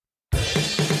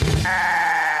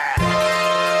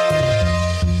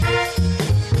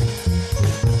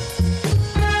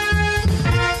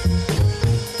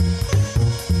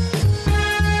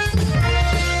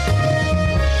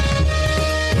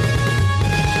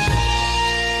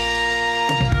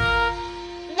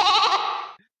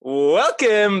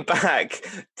Welcome back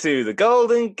to the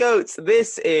Golden Goats.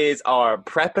 This is our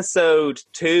Prepisode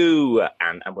 2,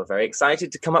 and we're very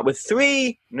excited to come up with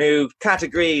 3 new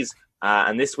categories.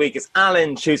 And this week it's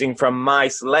Alan choosing from my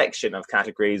selection of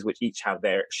categories, which each have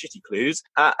their shitty clues.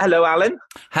 Hello, Alan.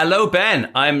 Hello,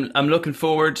 Ben. I'm looking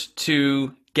forward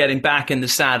to getting back in the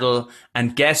saddle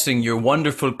and guessing your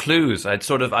wonderful clues.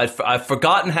 I've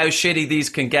forgotten how shitty these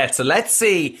can get. So let's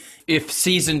see if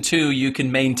season 2 you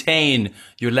can maintain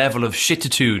your level of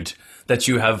shittitude that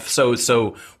you have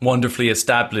so wonderfully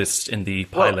established in the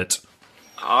pilot. Well,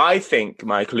 I think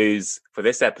my clues for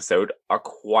this episode are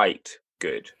quite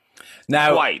good.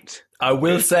 Now, quite. I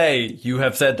will say you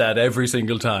have said that every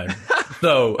single time.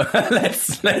 So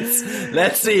let's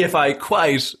see if I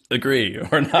quite agree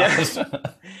or not. Yeah.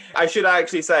 I should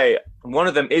actually say one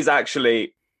of them is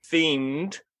actually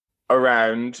themed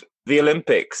around the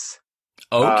Olympics.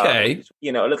 Okay.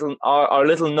 Our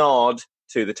little nod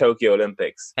to the Tokyo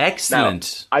Olympics.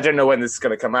 Excellent. Now, I don't know when this is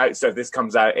going to come out. So if this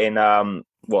comes out in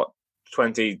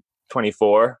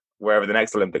 2024, wherever the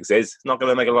next Olympics is, it's not going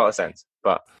to make a lot of sense.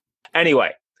 But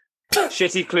anyway,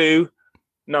 shitty clue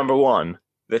number 1.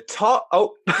 The top...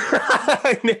 Oh,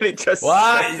 I nearly just...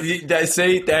 Why?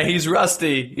 See, there, he's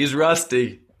rusty. He's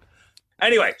rusty.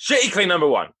 Anyway, shitty clue number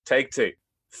 1. Take 2.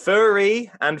 Furry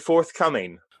and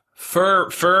forthcoming.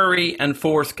 Furry and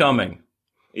forthcoming.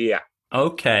 Yeah.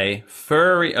 Okay.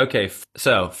 Furry. Okay.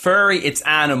 So, furry, it's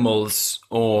animals,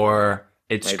 or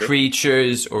it's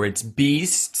creatures, or it's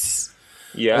beasts.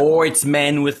 Yeah. Or it's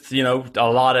men with,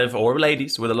 or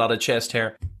ladies with a lot of chest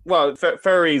hair. Well,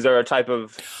 furries are a type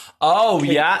of... Oh,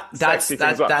 yeah. That's I'm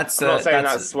not saying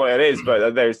that's what it is,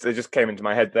 but it just came into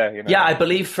my head there. Yeah, I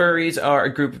believe furries are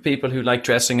a group of people who like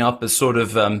dressing up as sort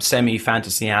of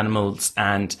semi-fantasy animals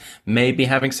and maybe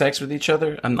having sex with each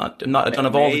other. I don't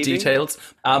have all the details.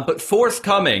 But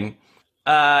forthcoming,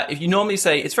 if you normally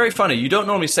say, it's very funny, you don't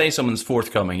normally say someone's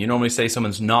forthcoming. You normally say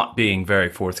someone's not being very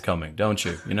forthcoming, don't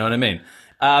you? You know what I mean?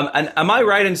 And am I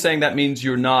right in saying that means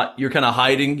you're kind of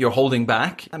hiding, you're holding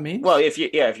back? I mean, well, if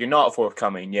you're not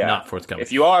forthcoming, yeah, not forthcoming.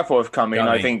 If you are forthcoming,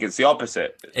 I think it's the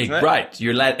opposite, isn't it? Right.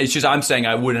 It's just I'm saying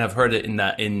I wouldn't have heard it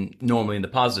normally in the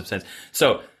positive sense.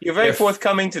 So you're very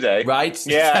forthcoming today, right?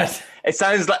 Yeah. It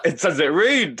sounds a bit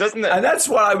rude, doesn't it? And that's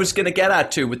what I was going to get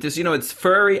at too with this. It's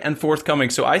furry and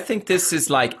forthcoming. So I think this is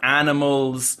like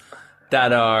animals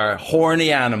that are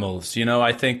horny animals.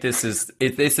 I think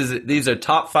these are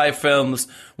top 5 films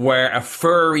where a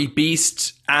furry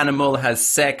beast animal has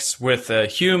sex with a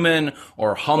human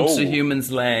or humps a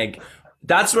human's leg.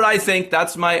 That's what I think.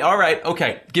 That's all right.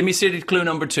 Okay. Give me shitty clue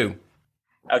number 2.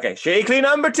 Okay. Shitty clue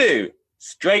number 2.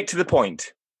 Straight to the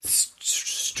point.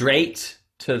 Straight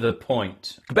to the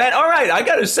point. Ben, all right. I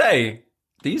got to say,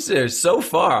 these are so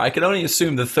far, I can only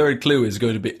assume the 3rd clue is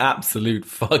going to be absolute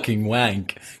fucking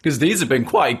wank, because these have been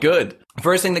quite good.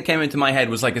 First thing that came into my head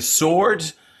was like a sword,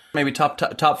 maybe top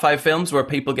 5 films where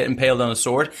people get impaled on a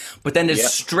sword, but then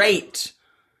there's straight.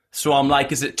 So I'm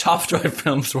like, is it top 5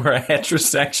 films where a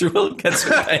heterosexual gets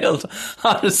impaled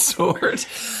on a sword?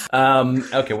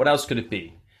 Okay, what else could it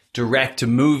be? Direct to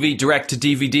movie, direct to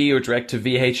DVD, or direct to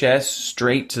VHS,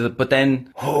 straight to but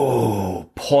then,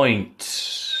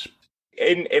 point.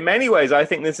 In many ways, I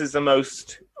think this is the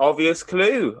most obvious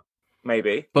clue,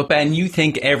 maybe. But Ben, you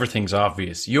think everything's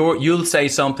obvious. You'll say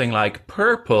something like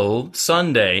Purple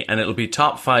Sunday, and it'll be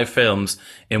top 5 films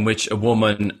in which a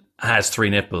woman has 3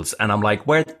 nipples, and I'm like,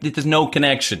 there's no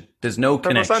connection. There's no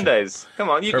connection. Purple Sundays. Come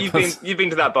on, you've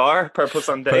been to that bar, Purple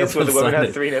Sundays, where the woman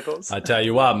had 3 nipples. I tell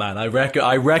you what, man, I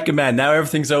recommend. Now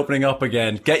everything's opening up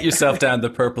again. Get yourself down to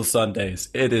Purple Sundays.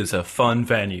 It is a fun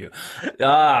venue.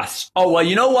 Well,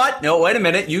 you know what? No, wait a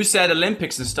minute. You said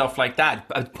Olympics and stuff like that.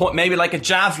 Maybe like a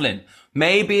javelin.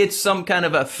 Maybe it's some kind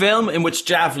of a film in which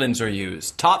javelins are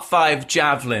used. Top 5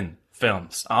 javelin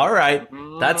films. All right,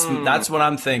 that's what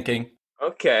I'm thinking.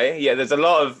 Okay, yeah, there's a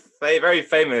lot of very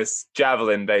famous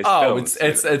javelin-based films.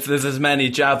 It's there's as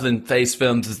many javelin-based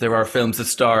films as there are films that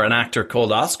star an actor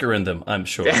called Oscar in them, I'm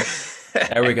sure.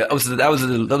 There we go. That was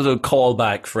a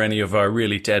callback for any of our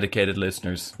really dedicated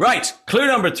listeners. Right, clue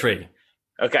number 3.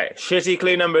 Okay, shitty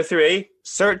clue number 3.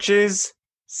 Searches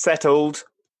settled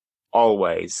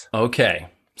always. Okay,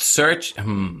 searches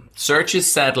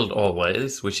settled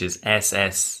always, which is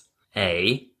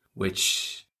SSA,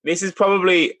 which... This is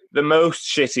probably the most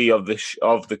shitty of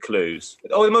the clues.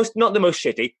 Oh, not the most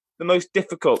shitty, the most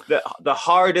difficult, the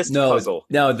hardest puzzle.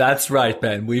 No, that's right,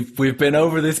 Ben. We've been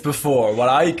over this before. What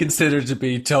I consider to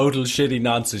be total shitty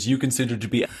nonsense, you consider to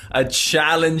be a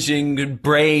challenging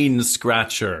brain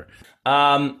scratcher.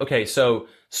 Okay, so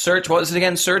what was it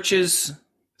again? Searches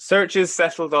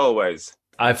settled always.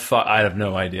 I have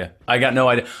no idea. I got no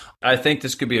idea. I think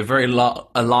this could be a very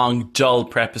long,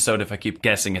 dull episode if I keep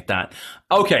guessing at that.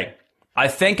 Okay, I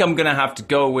think I'm going to have to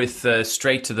go with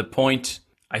straight to the point.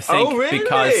 I think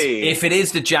because if it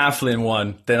is the Javelin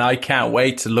one, then I can't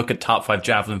wait to look at top 5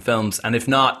 Javelin films. And if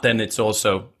not, then it's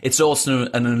also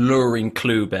an alluring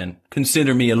clue, Ben.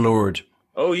 Consider me allured.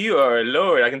 Oh, you are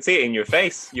allured. I can see it in your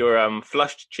face. Your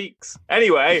flushed cheeks.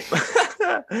 Anyway.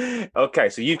 Okay,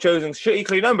 so you've chosen shitty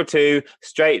clue number 2,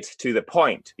 straight to the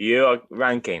point. You are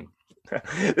ranking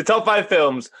the top 5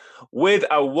 films with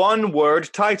a one-word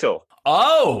title.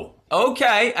 Oh,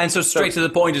 okay. And so straight to the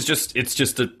point is it's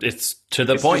to the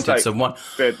point. It's a one.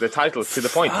 The title's to the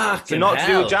point. So not to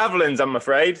do with javelins, I'm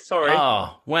afraid. Sorry.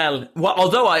 Oh, well,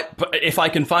 although if I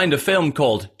can find a film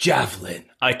called Javelin,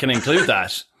 I can include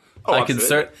that. I can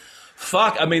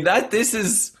Fuck, I mean, this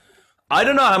is, I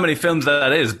don't know how many films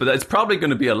that is, but it's probably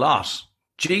going to be a lot.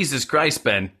 Jesus Christ,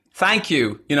 Ben. Thank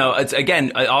you. You know, it's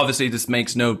again, obviously this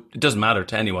it doesn't matter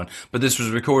to anyone, but this was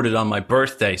recorded on my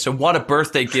birthday. So what a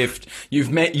birthday gift.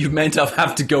 You've meant to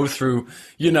have to go through,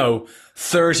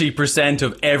 30%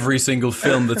 of every single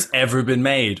film that's ever been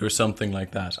made or something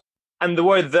like that. And the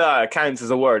word "the" counts as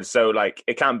a word, so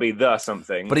it can't be the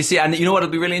something. But you see, and you know what will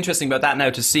be really interesting about that now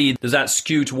to see, does that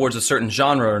skew towards a certain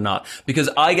genre or not? Because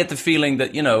I get the feeling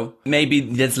that, maybe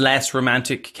there's less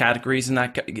romantic categories in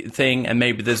that thing, and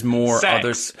maybe there's more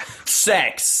others.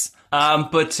 Sex.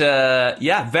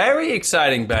 Yeah, very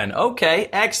exciting, Ben. Okay,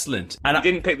 excellent. And you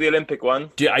didn't pick the Olympic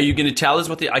one. Are you going to tell us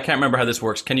I can't remember how this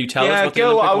works. Can you tell us what the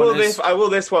Olympic one is? I will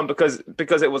this one because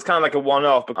it was kind of like a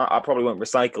one-off, but I probably won't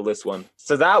recycle this one.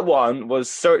 So that one was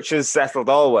Searches Settled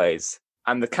Always.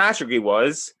 And the category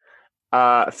was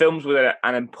films with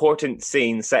an important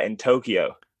scene set in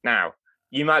Tokyo. Now,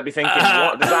 you might be thinking,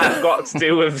 what does that have got to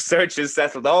do with Searches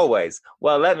Settled Always?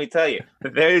 Well, let me tell you.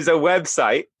 There is a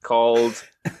website called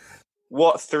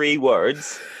What 3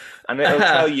 Words, and it'll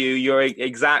tell you your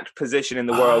exact position in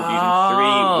the world using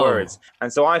 3 words.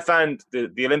 And so I found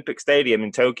the Olympic Stadium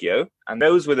in Tokyo, and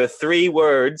those were the 3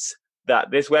 words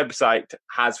that this website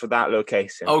has for that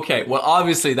location. Okay, well,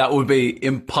 obviously that would be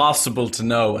impossible to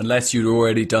know unless you'd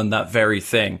already done that very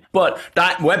thing. But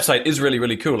that website is really,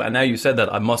 really cool. And now you said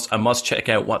that, I must check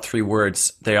out what 3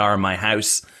 words they are in my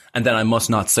house. And then I must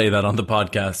not say that on the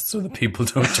podcast so that people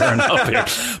don't turn up here.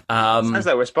 Sounds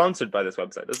like we're sponsored by this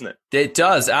website, doesn't it? It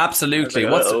does, absolutely.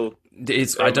 What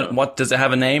does it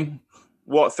have a name?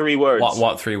 What 3 words?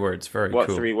 What 3 words? Very cool. What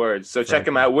 3 words? So check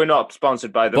them out. We're not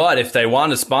sponsored by them. But if they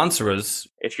want to sponsor us,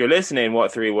 if you're listening,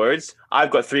 What 3 Words? I've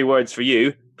got 3 words for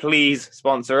you. Please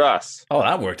sponsor us. Oh,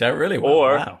 that worked out really well.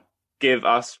 Or give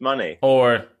us money.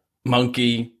 Or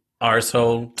monkey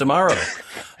arsehole tomorrow.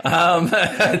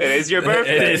 It is your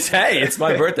birthday. It is. Hey, it's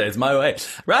my birthday. It's my way.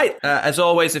 Right. As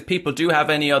always, if people do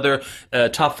have any other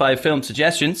top 5 film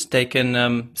suggestions, they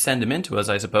can send them in to us,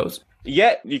 I suppose.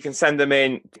 Yeah, you can send them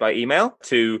in by email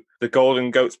to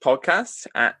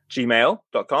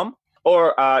thegoldengoatspodcast@gmail.com.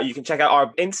 Or you can check out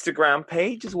our Instagram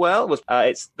page as well.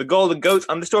 It's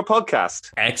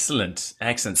thegoldengoats_podcast.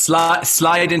 Excellent.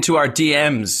 Slide into our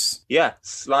DMs. Yeah,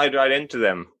 slide right into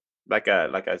them like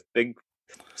a big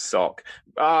sock.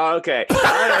 Okay.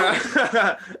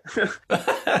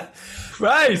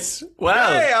 Right.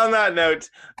 Well. Hey, on that note,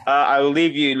 I will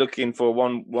leave you looking for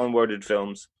one-worded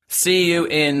films. See you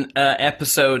in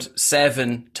episode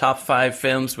 7, top 5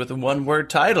 films with a one-word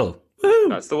title. Woo!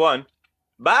 That's the one.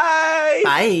 Bye!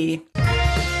 Bye!